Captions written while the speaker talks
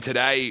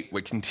Today,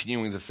 we're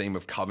continuing the theme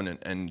of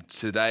covenant, and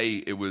today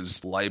it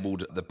was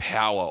labeled the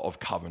power of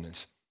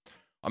covenant.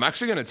 I'm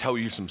actually going to tell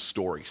you some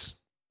stories.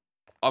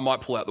 I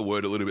might pull out the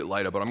word a little bit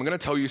later, but I'm going to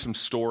tell you some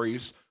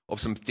stories of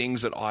some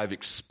things that I've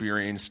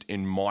experienced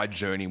in my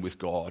journey with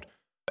God.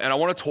 And I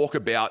want to talk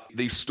about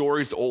these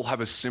stories that all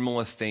have a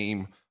similar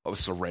theme of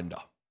surrender.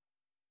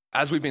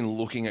 As we've been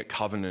looking at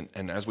covenant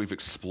and as we've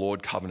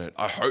explored covenant,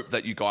 I hope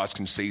that you guys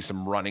can see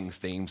some running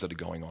themes that are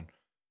going on.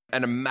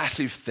 And a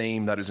massive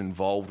theme that is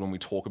involved when we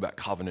talk about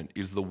covenant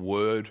is the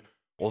word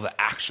or the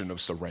action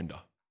of surrender.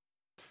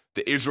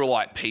 The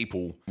Israelite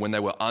people, when they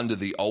were under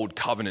the old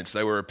covenants,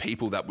 they were a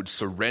people that would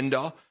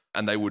surrender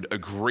and they would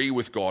agree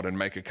with God and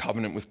make a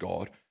covenant with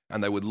God,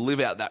 and they would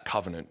live out that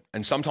covenant.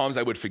 And sometimes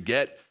they would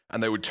forget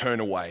and they would turn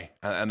away.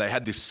 And they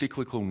had this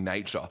cyclical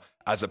nature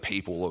as a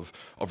people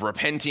of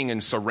repenting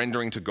and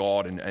surrendering to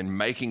God and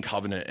making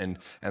covenant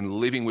and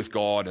living with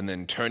God and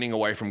then turning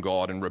away from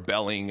God and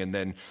rebelling and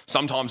then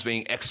sometimes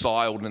being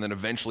exiled and then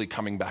eventually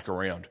coming back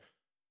around.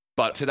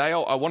 But today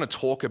I want to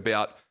talk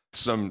about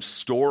some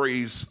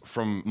stories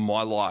from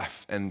my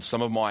life and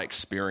some of my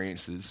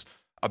experiences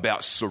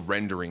about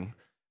surrendering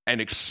and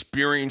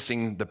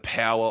experiencing the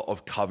power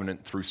of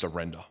covenant through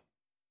surrender.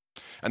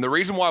 And the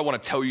reason why I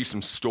want to tell you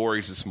some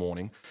stories this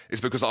morning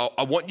is because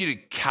I want you to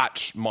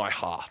catch my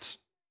heart.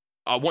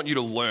 I want you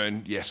to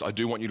learn. Yes, I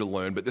do want you to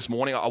learn. But this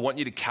morning, I want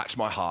you to catch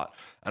my heart.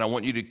 And I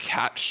want you to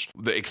catch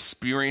the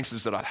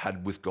experiences that I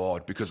had with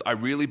God, because I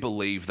really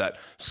believe that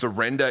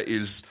surrender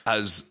is,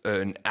 as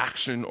an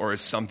action or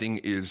as something,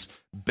 is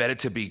better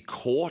to be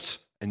caught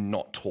and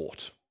not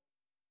taught.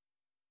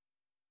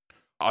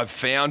 I've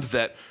found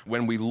that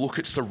when we look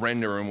at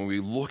surrender and when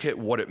we look at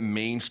what it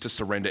means to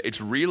surrender,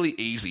 it's really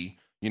easy,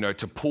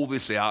 to pull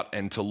this out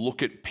and to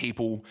look at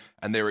people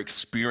and their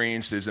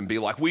experiences and be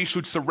like, we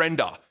should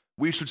surrender.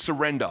 We should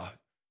surrender.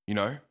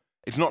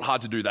 It's not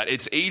hard to do that.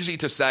 It's easy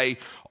to say,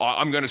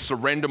 I'm going to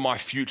surrender my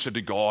future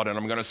to God and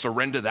I'm going to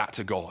surrender that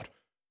to God.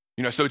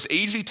 So it's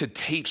easy to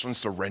teach on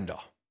surrender,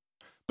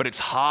 but it's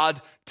hard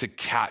to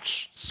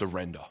catch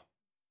surrender.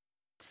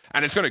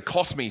 And it's going to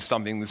cost me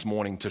something this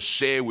morning to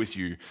share with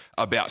you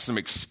about some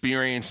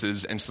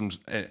experiences and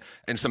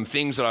some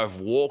things that I've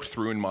walked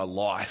through in my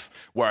life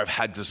where I've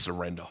had to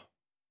surrender.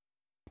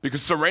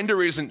 Because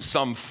surrender isn't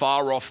some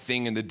far-off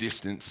thing in the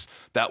distance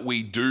that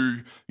we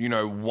do,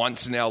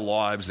 once in our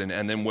lives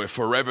and then we're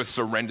forever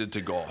surrendered to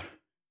God.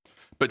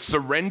 But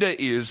surrender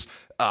is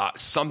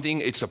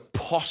something, it's a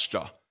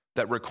posture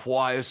that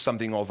requires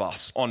something of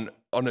us on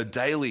a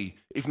daily,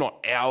 if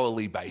not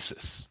hourly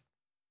basis.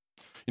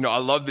 I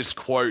love this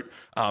quote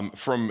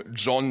from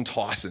John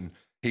Dawson.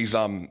 He's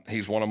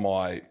one of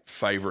my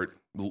favorite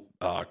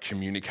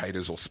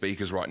communicators or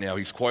speakers right now.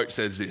 His quote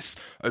says this: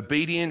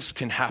 "Obedience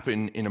can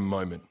happen in a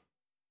moment,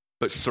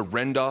 but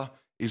surrender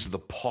is the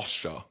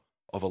posture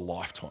of a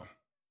lifetime."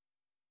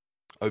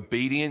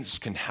 Obedience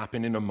can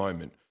happen in a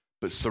moment,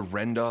 but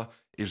surrender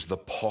is the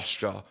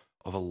posture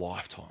of a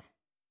lifetime.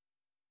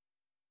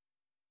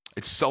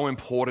 It's so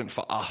important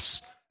for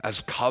us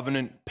as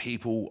covenant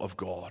people of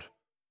God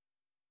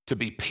to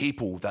be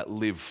people that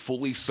live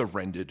fully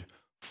surrendered,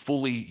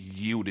 fully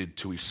yielded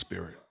to His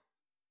Spirit.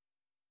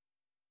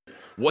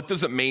 What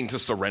does it mean to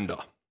surrender?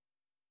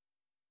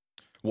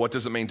 What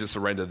does it mean to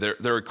surrender?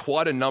 There are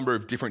quite a number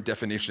of different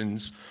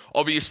definitions.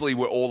 Obviously,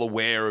 we're all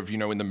aware of,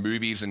 in the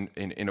movies and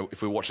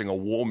if we're watching a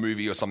war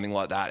movie or something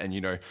like that,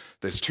 and,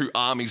 there's two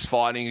armies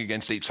fighting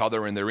against each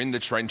other and they're in the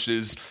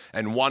trenches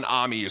and one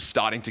army is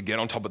starting to get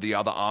on top of the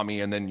other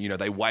army and then,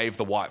 they wave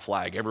the white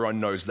flag. Everyone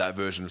knows that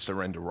version of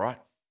surrender, right?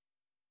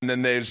 And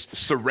then there's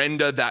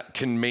surrender that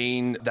can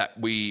mean that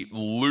we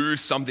lose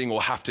something or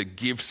have to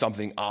give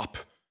something up.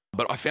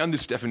 But I found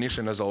this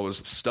definition as I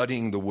was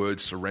studying the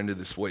word surrender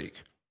this week.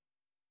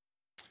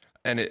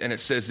 And it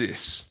says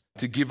this: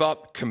 to give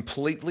up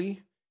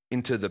completely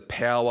into the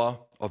power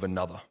of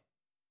another.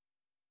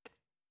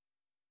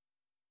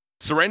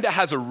 Surrender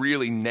has a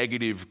really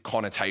negative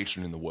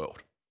connotation in the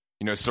world.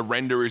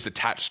 Surrender is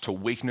attached to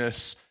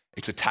weakness,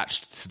 it's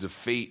attached to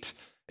defeat,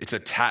 it's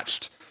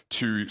attached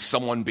to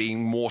someone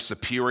being more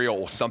superior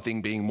or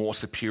something being more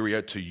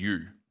superior to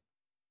you.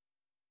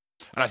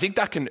 And I think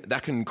that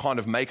can kind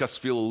of make us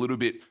feel a little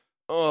bit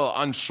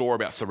unsure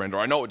about surrender.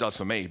 I know it does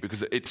for me,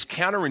 because it's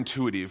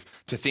counterintuitive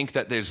to think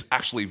that there's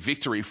actually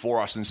victory for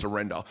us in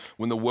surrender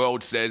when the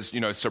world says,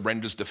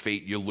 surrender's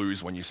defeat, you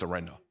lose when you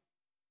surrender.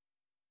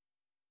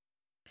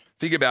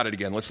 Think about it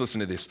again. Let's listen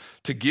to this.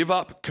 To give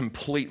up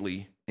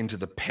completely into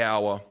the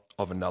power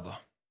of another.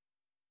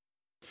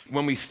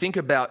 When we think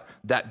about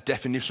that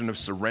definition of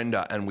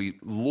surrender and we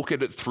look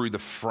at it through the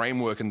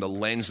framework and the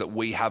lens that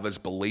we have as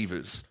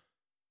believers,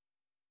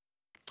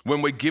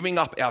 when we're giving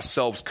up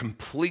ourselves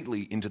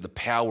completely into the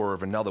power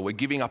of another, we're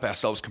giving up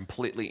ourselves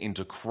completely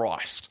into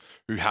Christ,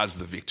 who has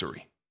the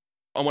victory.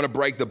 I want to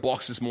break the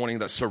box this morning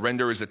that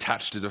surrender is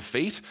attached to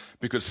defeat,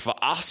 because for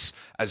us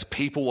as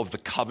people of the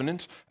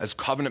covenant, as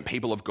covenant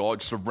people of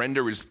God,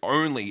 surrender is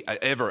only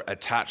ever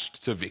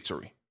attached to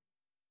victory.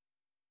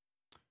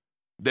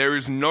 There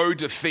is no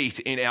defeat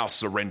in our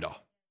surrender.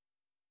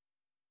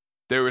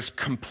 There is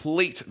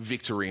complete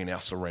victory in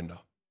our surrender.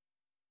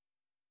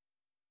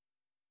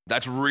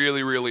 That's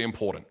really, really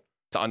important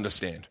to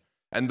understand.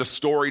 And the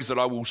stories that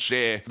I will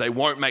share, they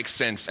won't make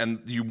sense,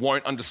 and you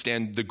won't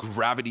understand the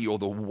gravity or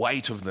the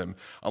weight of them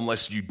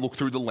unless you look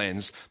through the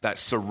lens that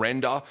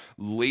surrender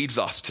leads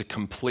us to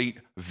complete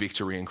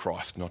victory in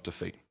Christ, not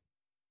defeat.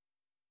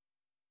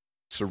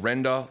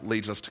 Surrender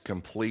leads us to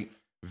complete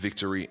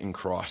victory in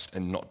Christ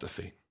and not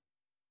defeat.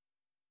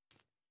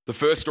 The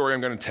first story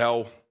I'm going to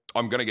tell,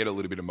 I'm going to get a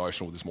little bit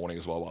emotional this morning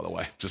as well, by the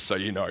way, just so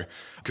you know,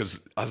 because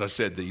as I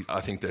said,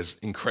 I think there's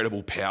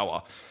incredible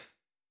power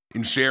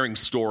in sharing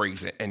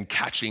stories and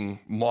catching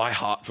my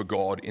heart for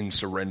God in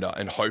surrender,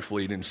 and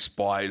hopefully it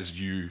inspires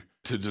you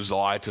to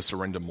desire to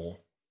surrender more.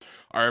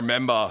 I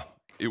remember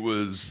it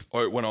was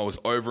when I was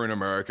over in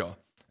America,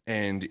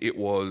 and it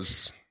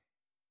was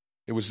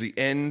the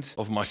end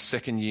of my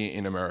second year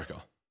in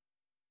America.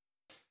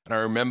 And I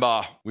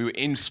remember we were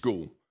in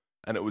school,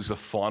 and it was the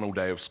final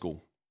day of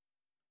school.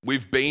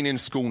 We've been in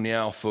school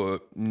now for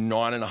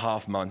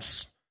 9.5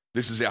 months.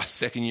 This is our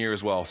second year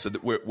as well. So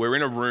that we're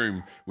in a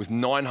room with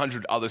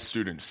 900 other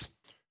students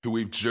who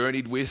we've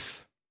journeyed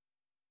with,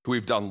 who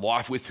we've done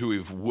life with, who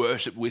we've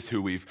worshipped with,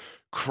 who we've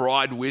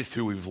cried with,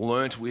 who we've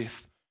learnt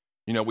with.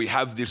 You know, we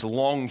have this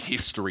long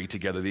history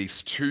together,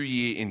 this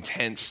 2-year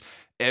intense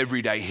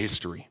everyday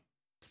history.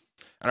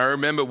 And I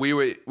remember we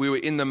were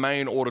in the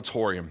main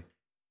auditorium,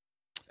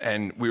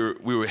 and we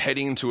were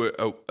heading into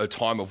a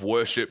time of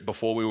worship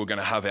before we were going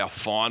to have our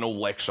final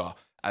lecture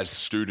as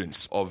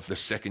students of the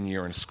second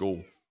year in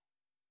school.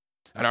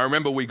 And I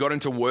remember we got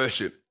into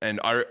worship,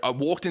 and I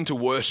walked into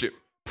worship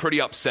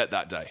pretty upset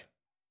that day.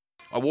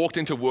 I walked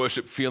into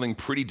worship feeling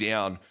pretty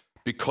down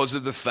because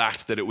of the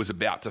fact that it was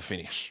about to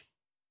finish.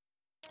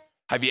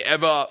 Have you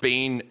ever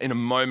been in a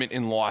moment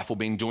in life or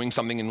been doing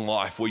something in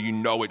life where you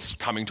know it's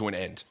coming to an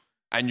end,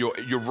 and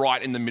you're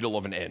right in the middle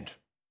of an end?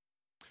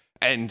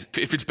 And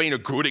if it's been a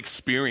good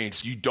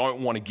experience, you don't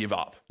want to give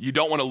up. You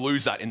don't want to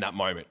lose that in that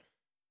moment.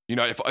 You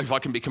know, if I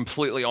can be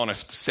completely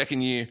honest,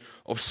 second year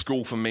of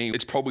school for me,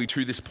 it's probably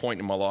to this point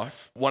in my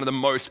life, one of the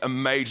most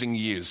amazing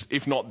years,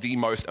 if not the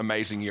most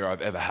amazing year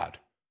I've ever had.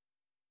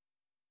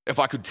 If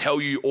I could tell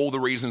you all the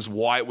reasons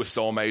why it was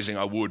so amazing,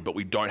 I would, but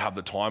we don't have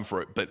the time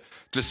for it. But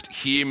just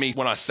hear me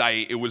when I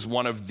say it was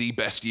one of the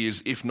best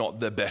years, if not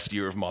the best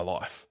year of my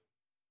life.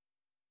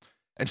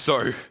 And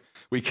so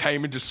we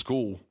came into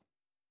school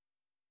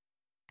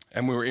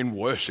and we were in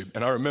worship.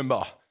 And I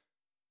remember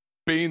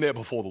being there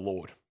before the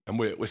Lord. And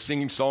we're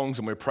singing songs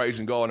and we're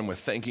praising God and we're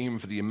thanking Him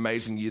for the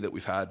amazing year that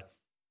we've had.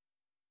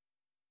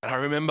 And I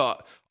remember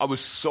I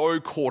was so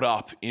caught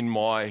up in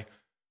my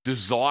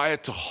desire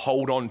to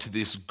hold on to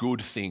this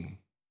good thing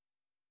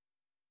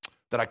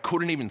that I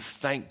couldn't even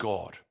thank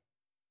God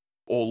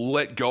or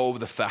let go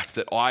of the fact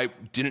that I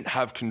didn't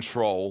have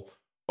control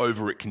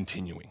over it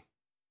continuing.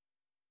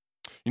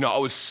 You know, I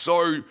was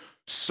so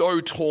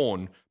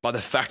torn by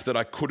the fact that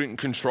I couldn't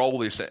control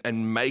this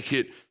and make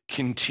it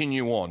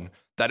continue on,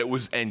 that it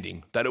was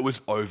ending, that it was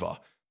over,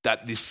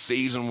 that this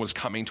season was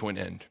coming to an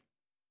end.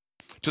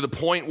 To the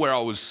point where I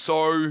was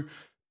so,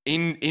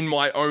 in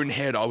my own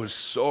head, I was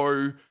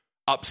so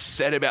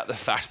upset about the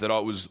fact that I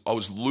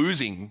was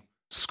losing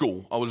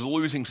school, I was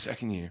losing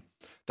second year,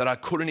 that I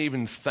couldn't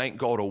even thank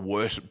God or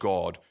worship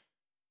God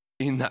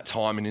in that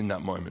time and in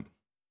that moment.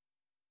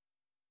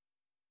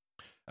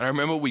 And I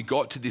remember we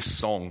got to this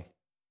song,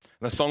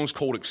 and the song's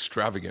called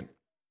Extravagant.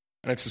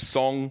 And it's a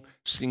song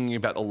singing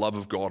about the love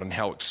of God and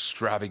how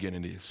extravagant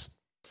it is.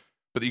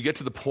 But you get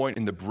to the point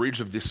in the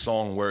bridge of this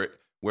song where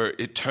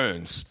it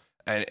turns,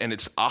 and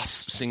it's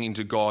us singing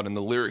to God, and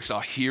the lyrics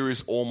are, "Here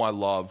is all my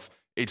love,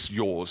 it's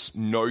yours,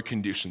 no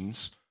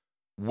conditions.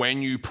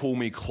 When you pull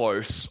me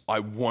close, I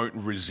won't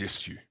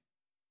resist you."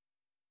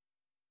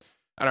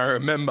 And I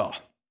remember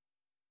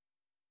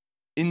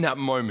in that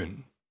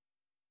moment,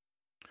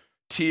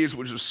 tears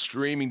were just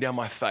streaming down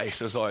my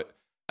face as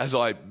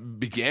I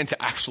began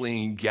to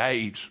actually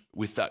engage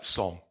with that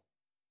song.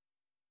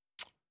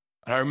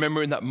 And I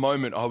remember in that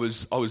moment, I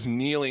was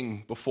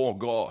kneeling before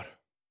God.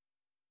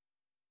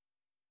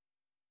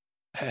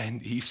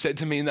 And He said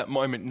to me in that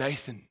moment,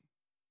 "Nathan,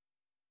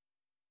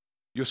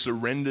 you're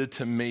surrendered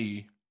to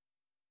me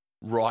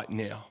right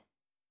now.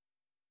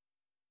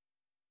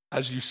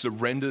 As you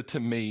surrender to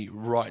me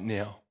right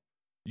now,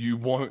 you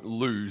won't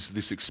lose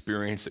this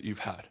experience that you've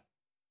had.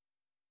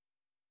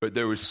 But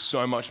there is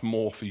so much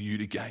more for you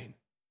to gain.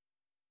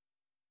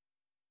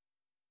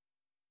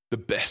 The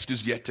best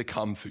is yet to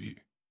come for you."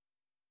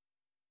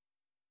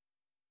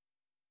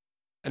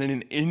 And in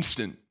an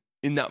instant,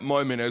 in that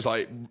moment, as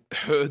I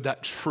heard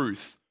that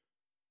truth,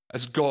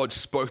 as God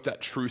spoke that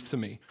truth to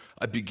me,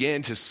 I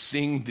began to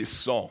sing this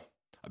song.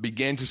 I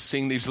began to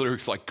sing these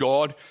lyrics like,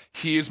 "God,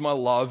 here's my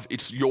love,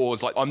 it's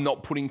yours." Like, I'm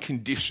not putting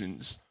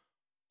conditions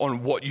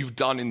on what you've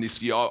done in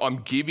this year.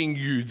 I'm giving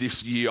you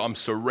this year. I'm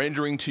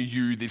surrendering to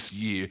you this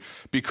year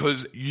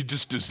because you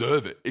just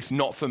deserve it. It's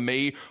not for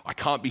me. I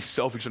can't be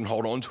selfish and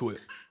hold on to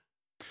it.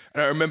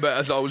 And I remember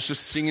as I was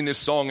just singing this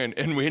song,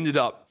 and we ended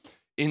up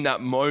in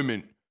that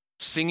moment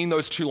singing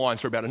those 2 lines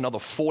for about another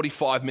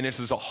 45 minutes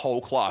as a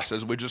whole class,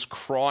 as we're just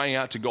crying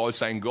out to God,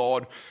 saying,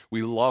 God,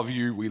 we love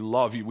you, we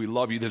love you, we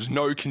love you. There's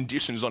no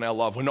conditions on our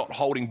love. We're not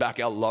holding back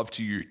our love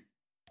to you.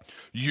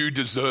 You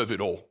deserve it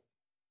all.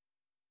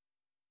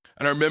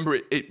 And I remember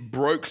it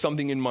broke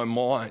something in my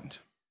mind.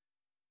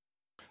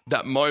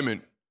 That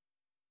moment,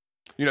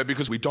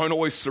 because we don't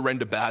always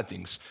surrender bad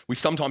things. We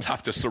sometimes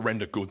have to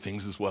surrender good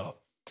things as well.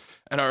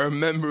 And I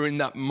remember in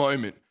that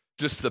moment,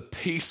 just the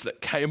peace that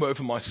came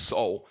over my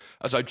soul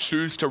as I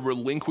choose to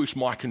relinquish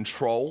my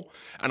control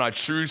and I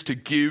choose to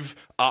give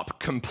up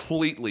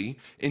completely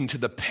into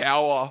the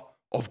power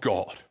of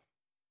God.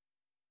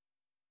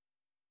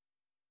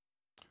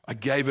 I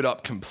gave it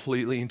up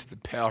completely into the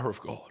power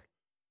of God.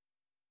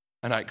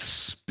 And I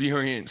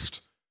experienced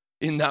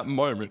in that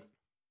moment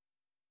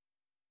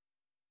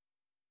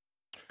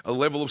a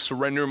level of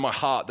surrender in my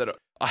heart that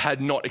I had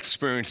not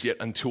experienced yet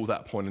until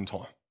that point in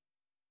time.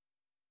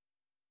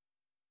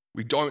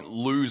 We don't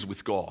lose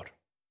with God.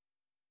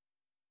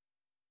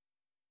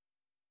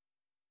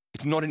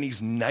 It's not in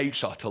his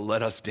nature to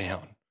let us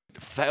down.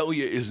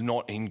 Failure is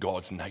not in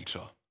God's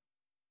nature.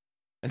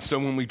 And so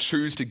when we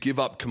choose to give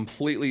up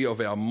completely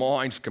of our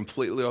minds,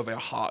 completely of our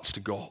hearts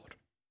to God,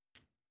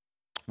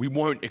 we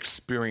won't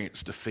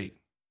experience defeat.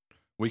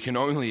 We can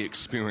only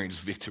experience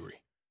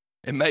victory.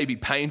 It may be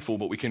painful,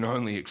 but we can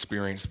only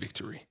experience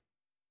victory.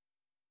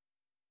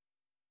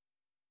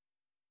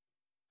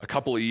 A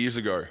couple of years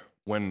ago,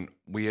 when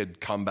we had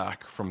come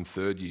back from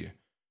third year,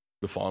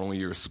 the final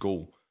year of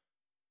school,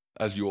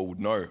 as you all would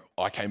know,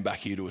 I came back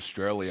here to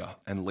Australia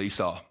and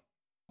Lisa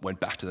went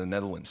back to the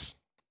Netherlands.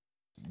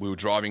 We were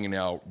driving in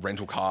our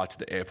rental car to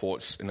the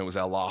airports and it was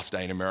our last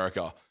day in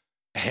America.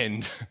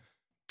 And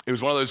it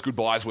was one of those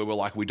goodbyes where we're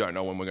like, we don't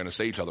know when we're going to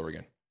see each other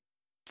again.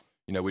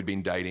 We'd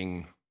been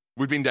dating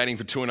for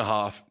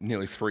 2.5,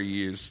 nearly 3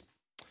 years.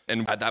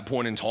 And at that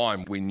point in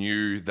time, we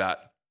knew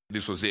that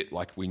this was it.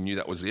 We knew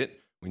that was it.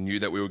 We knew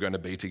that we were going to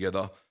be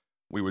together.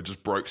 We were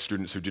just broke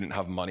students who didn't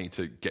have money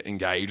to get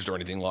engaged or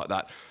anything like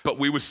that. But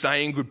we were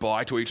saying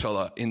goodbye to each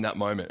other in that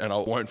moment. And I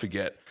won't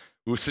forget,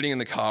 we were sitting in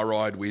the car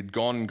ride. We'd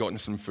gone and gotten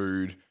some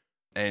food.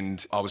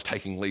 And I was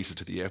taking Lisa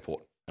to the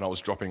airport. And I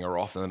was dropping her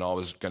off. And then I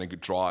was going to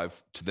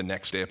drive to the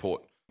next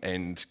airport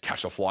and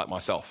catch a flight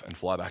myself and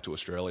fly back to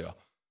Australia.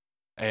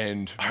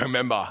 And I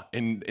remember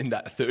in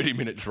that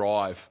 30-minute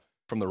drive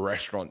from the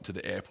restaurant to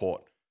the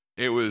airport,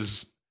 it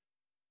was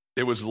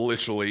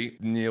literally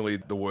nearly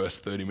the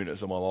worst 30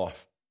 minutes of my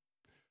life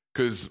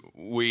because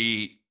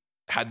we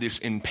had this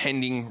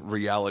impending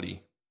reality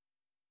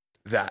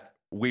that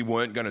we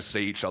weren't going to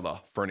see each other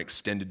for an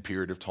extended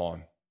period of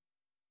time.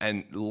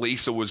 And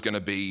Lisa was going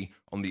to be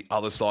on the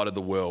other side of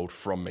the world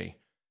from me.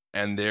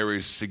 And there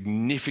is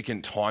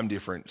significant time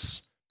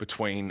difference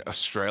between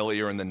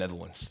Australia and the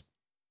Netherlands.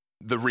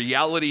 The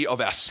reality of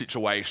our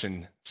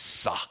situation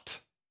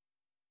sucked.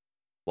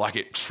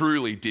 It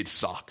truly did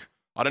suck.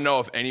 I don't know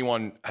if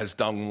anyone has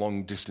done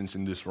long distance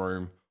in this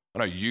room. I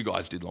know you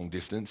guys did long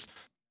distance.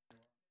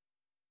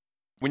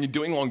 When you're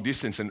doing long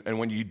distance and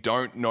when you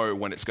don't know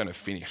when it's going to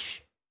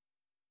finish,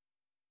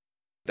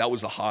 that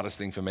was the hardest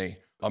thing for me.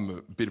 I'm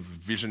a bit of a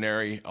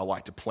visionary. I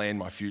like to plan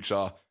my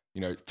future,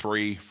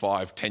 3,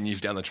 5, 10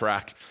 years down the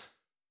track.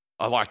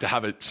 I like to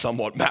have it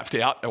somewhat mapped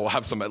out or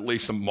have at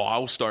least some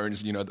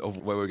milestones, of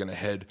where we're going to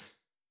head.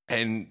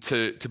 And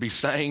to be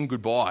saying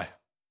goodbye,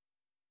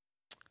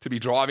 to be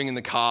driving in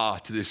the car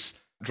to this,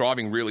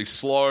 driving really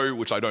slow,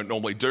 which I don't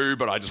normally do,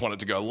 but I just wanted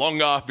to go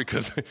longer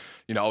because,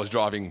 I was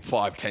driving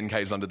 5, 10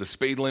 Ks under the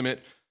speed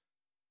limit.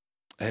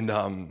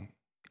 And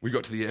we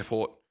got to the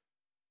airport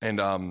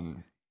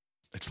and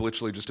it's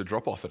literally just a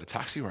drop off at a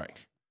taxi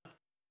rank.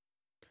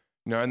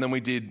 And then we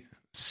did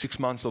 6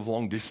 months of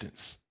long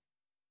distance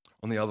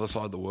on the other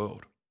side of the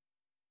world.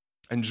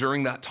 And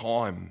during that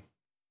time,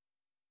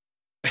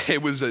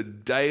 it was a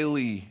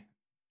daily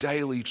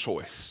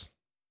choice.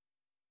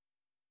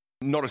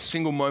 Not a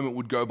single moment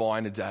would go by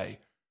in a day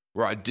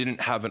where I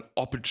didn't have an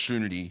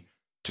opportunity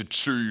to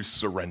choose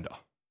surrender.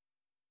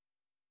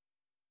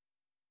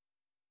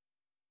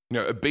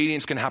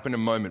 Obedience can happen in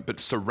a moment, but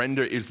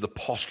surrender is the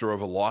posture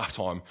of a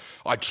lifetime.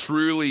 I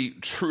truly,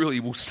 truly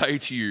will say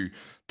to you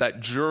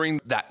that during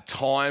that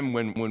time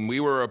when we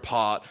were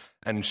apart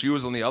and she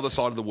was on the other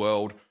side of the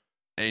world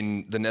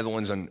in the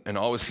Netherlands and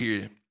I was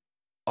here,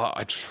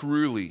 I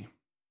truly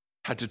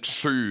had to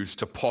choose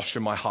to posture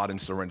my heart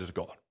and surrender to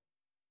God.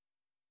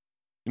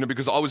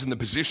 Because I was in the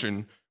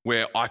position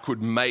where I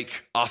could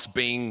make us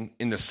being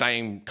in the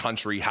same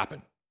country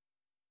happen.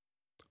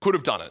 Could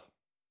have done it.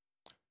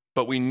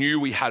 But we knew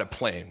we had a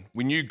plan.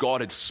 We knew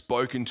God had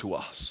spoken to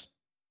us.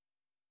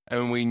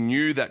 And we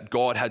knew that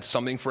God had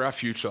something for our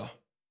future.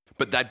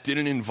 But that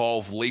didn't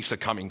involve Lisa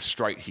coming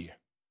straight here.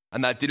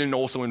 And that didn't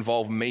also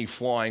involve me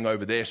flying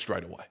over there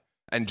straight away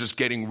and just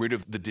getting rid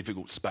of the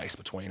difficult space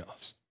between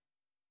us.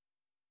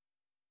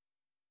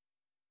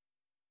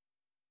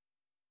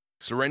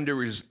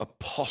 Surrender is a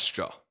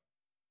posture.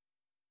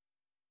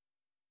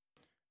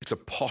 It's a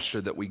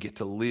posture that we get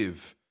to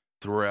live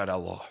throughout our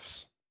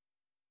lives.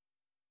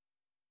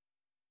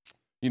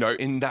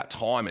 In that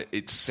time,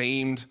 it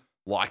seemed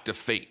like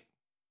defeat.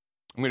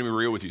 I'm going to be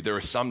real with you. There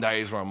are some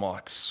days where I'm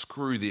like,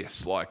 screw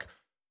this. Like,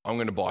 I'm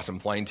going to buy some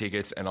plane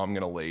tickets and I'm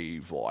going to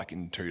leave like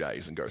in 2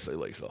 days and go see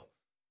Lisa.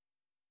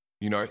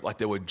 Like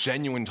there were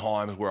genuine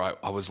times where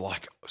I was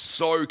like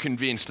so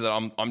convinced that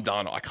I'm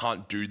done. I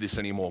can't do this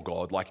anymore,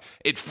 God. Like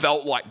it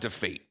felt like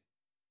defeat.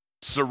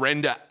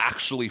 Surrender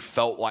actually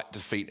felt like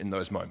defeat in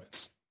those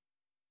moments.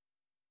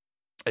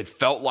 It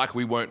felt like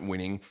we weren't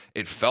winning.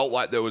 It felt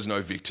like there was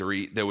no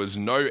victory. There was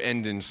no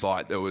end in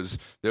sight. There was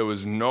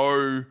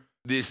no,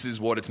 this is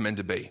what it's meant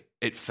to be.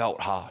 It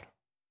felt hard.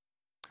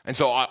 And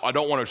so I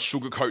don't want to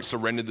sugarcoat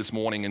surrender this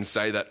morning and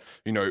say that,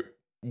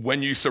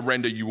 when you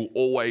surrender, you will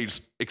always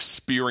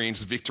experience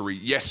victory.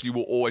 Yes, you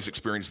will always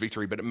experience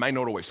victory, but it may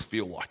not always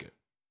feel like it.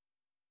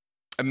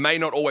 It may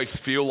not always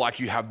feel like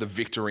you have the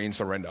victory in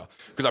surrender.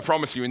 Because I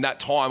promise you, in that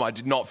time, I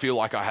did not feel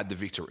like I had the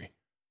victory.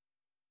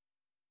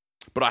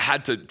 But I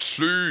had to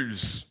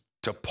choose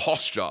to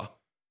posture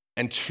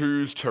and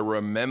choose to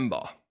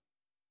remember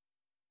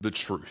the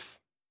truth.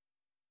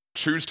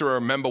 Choose to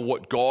remember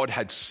what God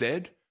had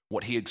said,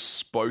 what he had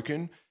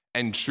spoken,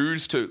 and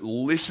choose to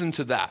listen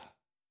to that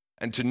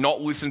and to not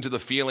listen to the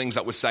feelings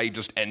that would say,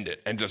 just end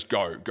it and just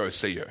go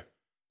see her.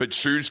 But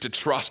choose to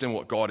trust in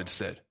what God had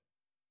said.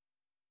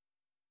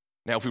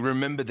 Now, if we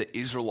remember the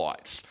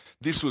Israelites,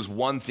 this was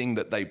one thing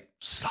that they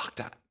sucked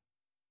at.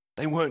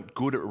 They weren't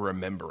good at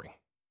remembering.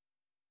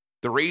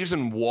 The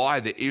reason why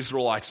the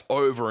Israelites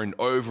over and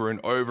over and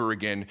over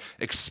again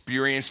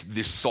experienced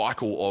this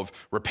cycle of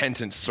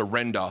repentance,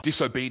 surrender,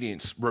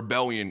 disobedience,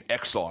 rebellion,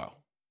 exile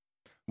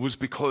was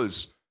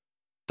because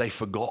they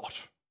forgot.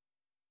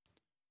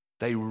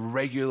 They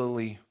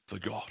regularly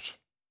forgot.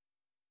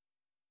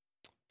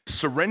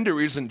 Surrender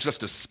isn't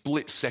just a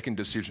split-second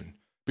decision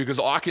because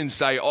I can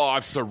say,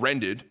 I've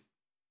surrendered,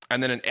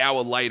 and then an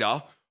hour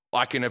later,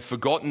 I can have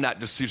forgotten that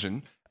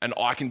decision and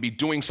I can be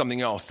doing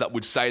something else that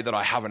would say that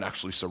I haven't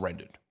actually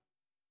surrendered.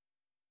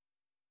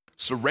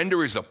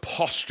 Surrender is a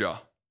posture.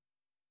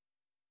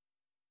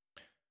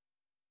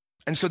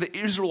 And so the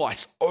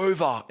Israelites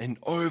over and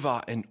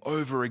over and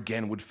over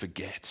again would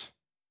forget.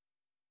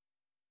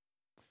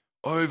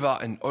 Over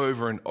and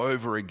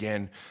over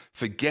again,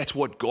 forget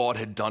what God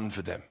had done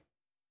for them.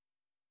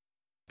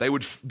 They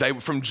would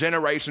from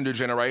generation to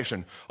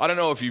generation. I don't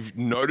know if you've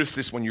noticed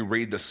this when you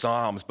read the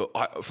Psalms,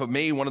 but for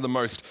me, one of the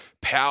most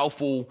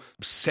powerful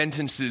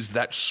sentences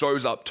that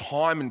shows up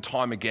time and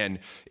time again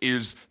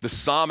is the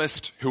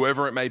psalmist,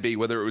 whoever it may be,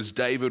 whether it was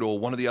David or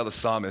one of the other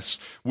psalmists,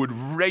 would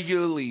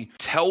regularly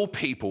tell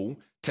people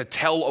to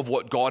tell of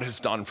what God has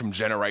done from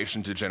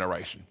generation to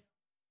generation.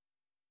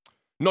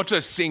 Not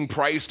just sing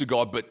praise to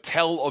God, but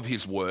tell of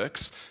his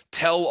works,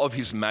 tell of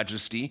his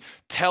majesty,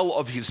 tell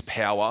of his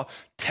power,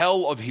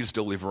 tell of his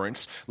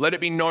deliverance. Let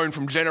it be known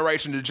from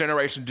generation to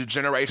generation to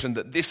generation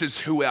that this is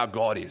who our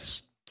God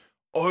is.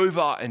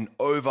 Over and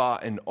over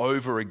and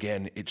over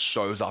again, it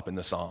shows up in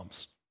the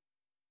Psalms.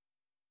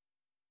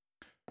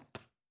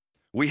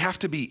 We have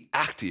to be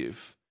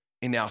active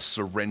in our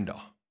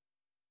surrender.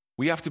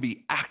 We have to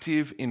be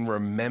active in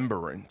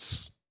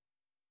remembrance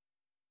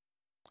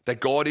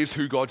that God is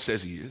who God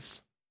says he is,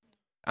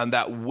 and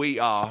that we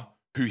are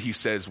who he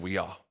says we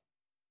are.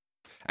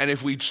 And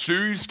if we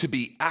choose to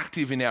be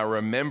active in our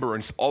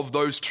remembrance of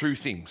those two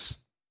things,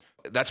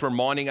 that's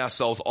reminding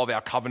ourselves of our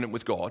covenant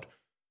with God,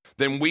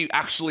 then we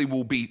actually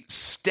will be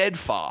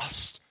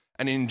steadfast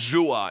and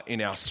endure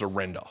in our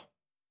surrender.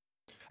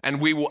 And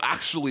we will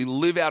actually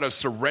live out a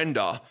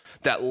surrender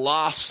that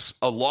lasts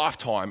a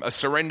lifetime, a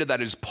surrender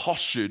that is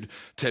postured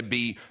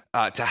to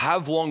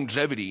have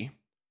longevity,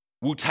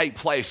 will take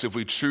place if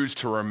we choose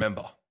to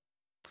remember.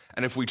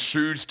 And if we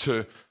choose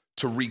to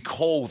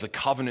recall the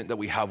covenant that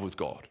we have with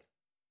God.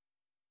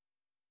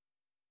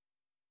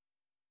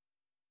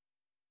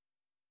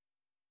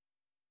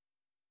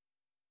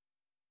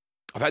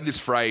 I've had this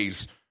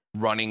phrase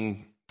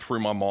running through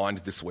my mind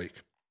this week.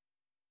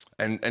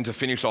 And to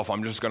finish off,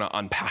 I'm just going to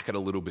unpack it a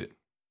little bit.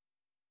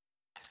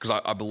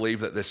 Because I believe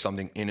that there's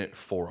something in it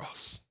for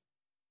us.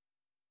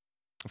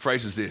 The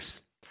phrase is this: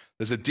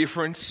 there's a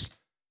difference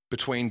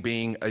between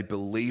being a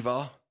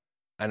believer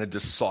and a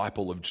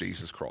disciple of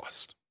Jesus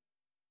Christ.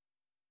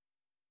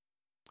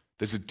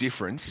 There's a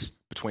difference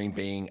between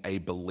being a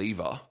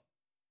believer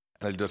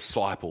and a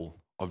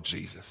disciple of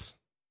Jesus.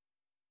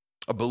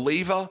 A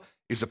believer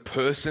is a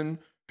person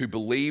who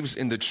believes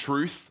in the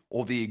truth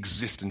or the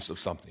existence of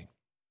something.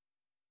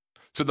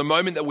 So the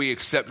moment that we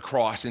accept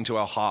Christ into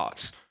our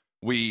hearts,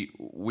 we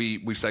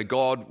say,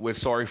 God, we're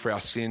sorry for our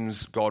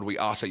sins. God, we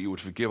ask that you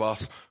would forgive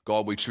us.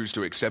 God, we choose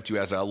to accept you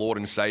as our Lord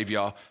and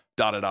Savior.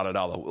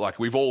 Like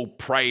we've all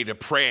prayed a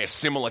prayer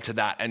similar to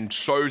that and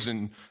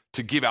chosen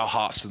to give our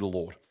hearts to the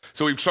Lord.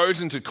 So we've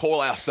chosen to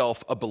call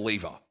ourselves a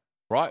believer,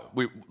 right?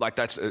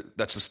 That's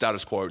the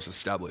status quo. It's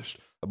established.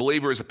 A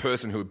believer is a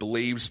person who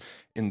believes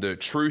in the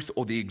truth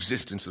or the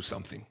existence of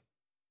something.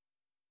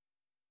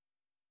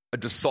 A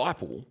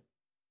disciple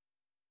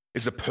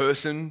is a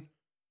person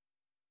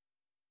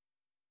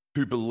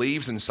who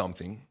believes in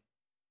something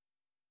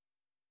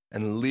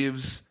and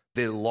lives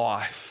their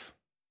life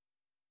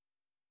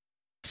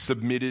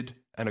submitted,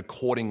 and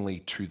accordingly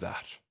to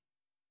that.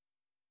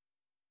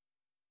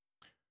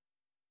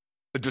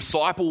 A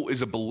disciple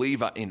is a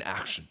believer in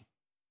action.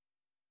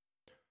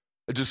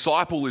 A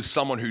disciple is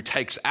someone who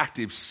takes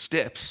active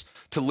steps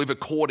to live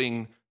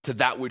according to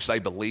that which they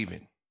believe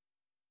in.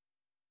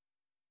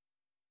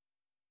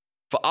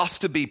 For us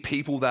to be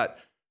people that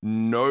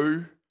know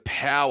the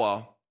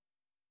power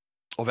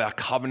of our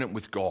covenant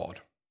with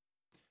God,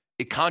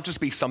 it can't just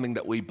be something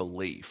that we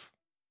believe.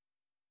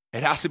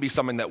 It has to be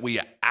something that we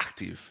are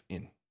active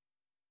in.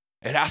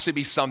 It has to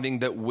be something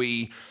that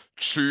we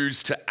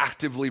choose to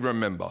actively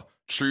remember,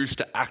 choose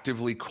to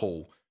actively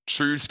call,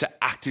 choose to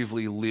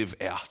actively live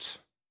out.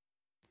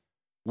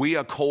 We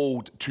are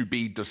called to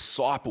be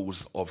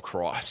disciples of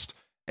Christ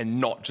and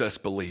not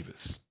just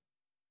believers.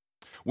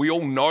 We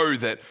all know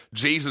that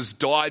Jesus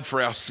died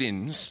for our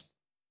sins.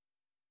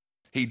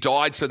 He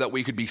died so that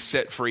we could be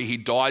set free. He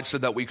died so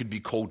that we could be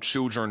called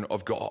children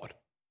of God.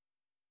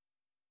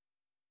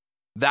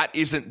 That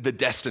isn't the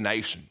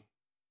destination.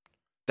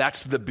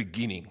 That's the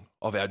beginning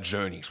of our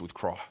journeys with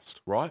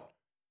Christ, right?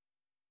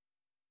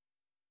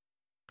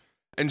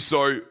 And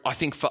so I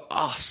think for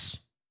us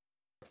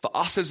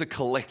as a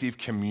collective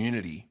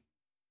community,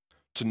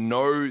 to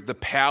know the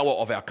power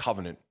of our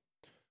covenant,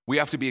 we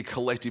have to be a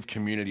collective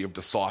community of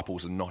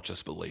disciples and not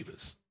just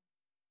believers.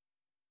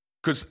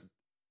 Because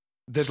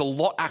there's a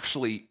lot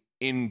actually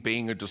in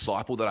being a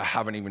disciple that I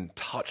haven't even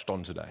touched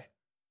on today.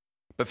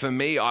 But for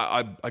me,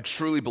 I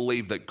truly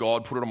believe that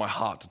God put it on my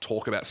heart to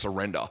talk about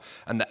surrender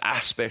and the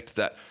aspect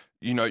that,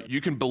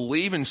 you can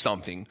believe in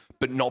something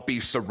but not be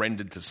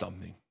surrendered to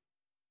something.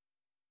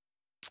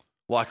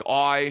 Like,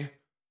 I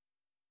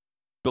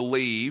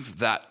believe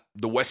that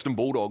the Western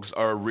Bulldogs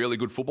are a really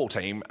good football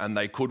team and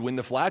they could win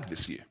the flag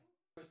this year.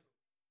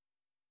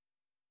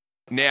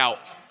 Now,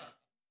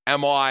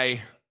 am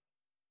I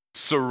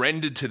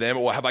surrendered to them,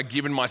 or have I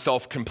given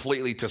myself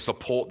completely to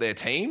support their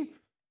team?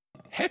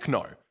 Heck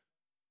no.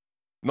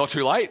 Not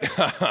too late.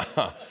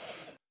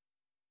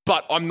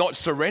 But I'm not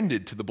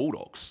surrendered to the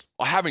Bulldogs.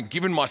 I haven't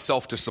given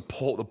myself to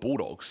support the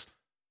Bulldogs.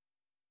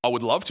 I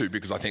would love to,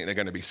 because I think they're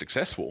going to be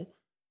successful.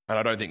 And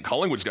I don't think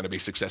Collingwood's going to be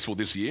successful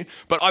this year.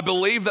 But I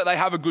believe that they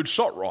have a good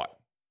shot, right?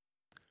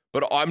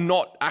 But I'm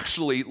not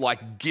actually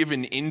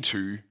given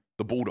into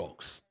the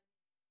Bulldogs.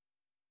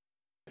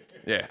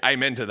 Yeah,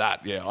 amen to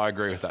that. Yeah, I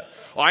agree with that.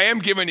 I am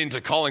given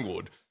into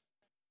Collingwood.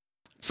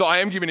 So I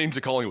am given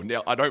into Collingwood.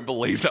 Now, I don't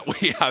believe that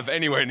we have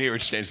anywhere near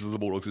as chances as the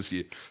Bulldogs this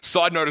year.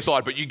 Side note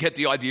aside, but you get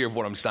the idea of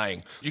what I'm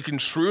saying. You can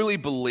truly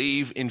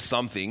believe in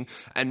something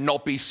and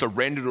not be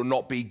surrendered or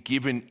not be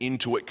given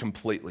into it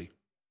completely.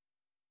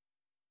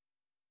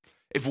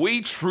 If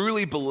we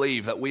truly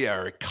believe that we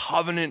are a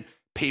covenant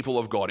people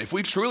of God, if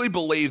we truly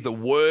believe the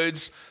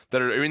words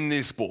that are in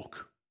this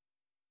book,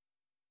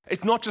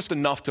 it's not just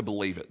enough to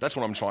believe it. That's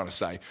what I'm trying to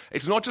say.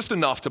 It's not just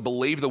enough to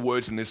believe the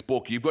words in this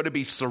book. You've got to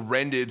be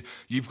surrendered.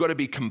 You've got to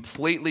be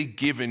completely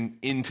given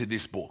into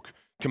this book,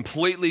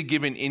 completely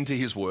given into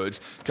his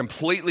words,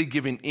 completely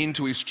given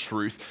into his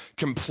truth,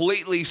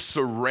 completely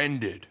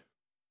surrendered,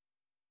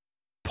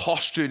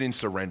 postured in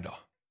surrender.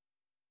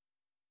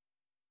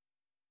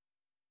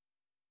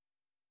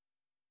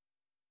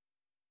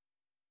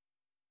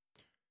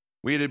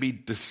 We are to be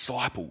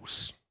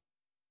disciples.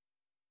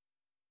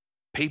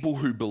 People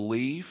who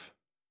believe,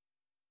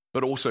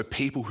 but also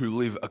people who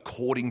live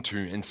according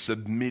to and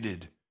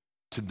submitted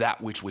to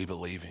that which we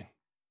believe in.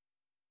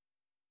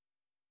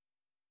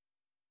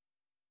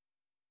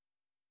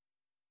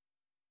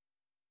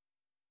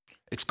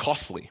 It's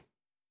costly,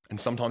 and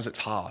sometimes it's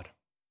hard.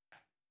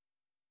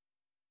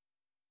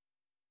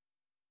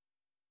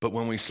 But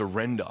when we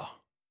surrender,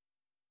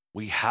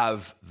 we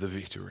have the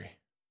victory.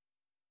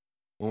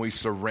 When we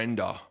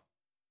surrender,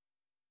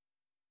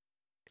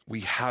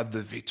 we have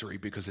the victory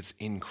because it's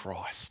in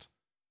Christ.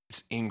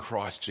 It's in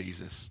Christ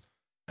Jesus,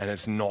 and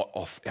it's not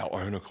off our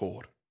own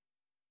accord.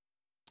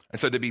 And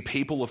so to be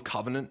people of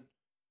covenant,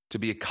 to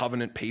be a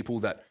covenant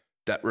people that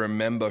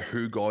remember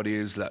who God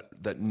is,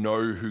 that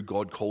know who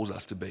God calls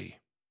us to be,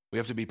 we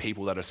have to be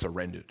people that are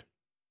surrendered.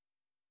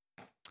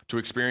 To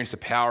experience the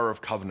power of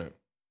covenant,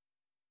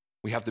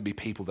 we have to be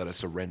people that are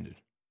surrendered.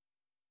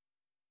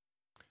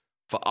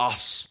 For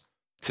us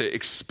to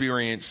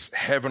experience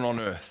heaven on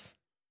earth,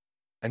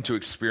 and to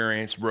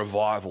experience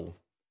revival,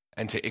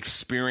 and to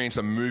experience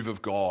a move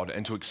of God,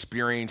 and to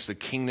experience the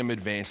kingdom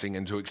advancing,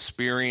 and to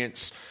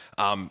experience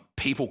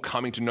people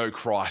coming to know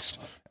Christ,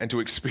 and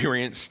to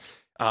experience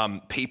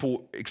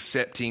people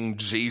accepting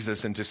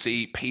Jesus, and to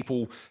see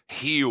people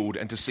healed,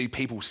 and to see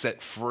people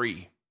set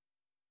free.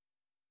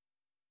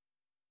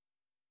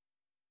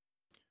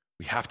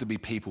 We have to be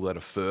people that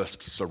are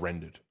first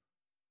surrendered.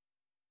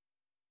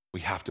 We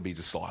have to be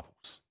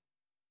disciples.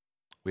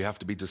 We have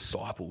to be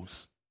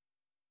disciples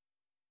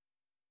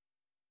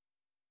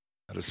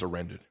that are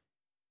surrendered.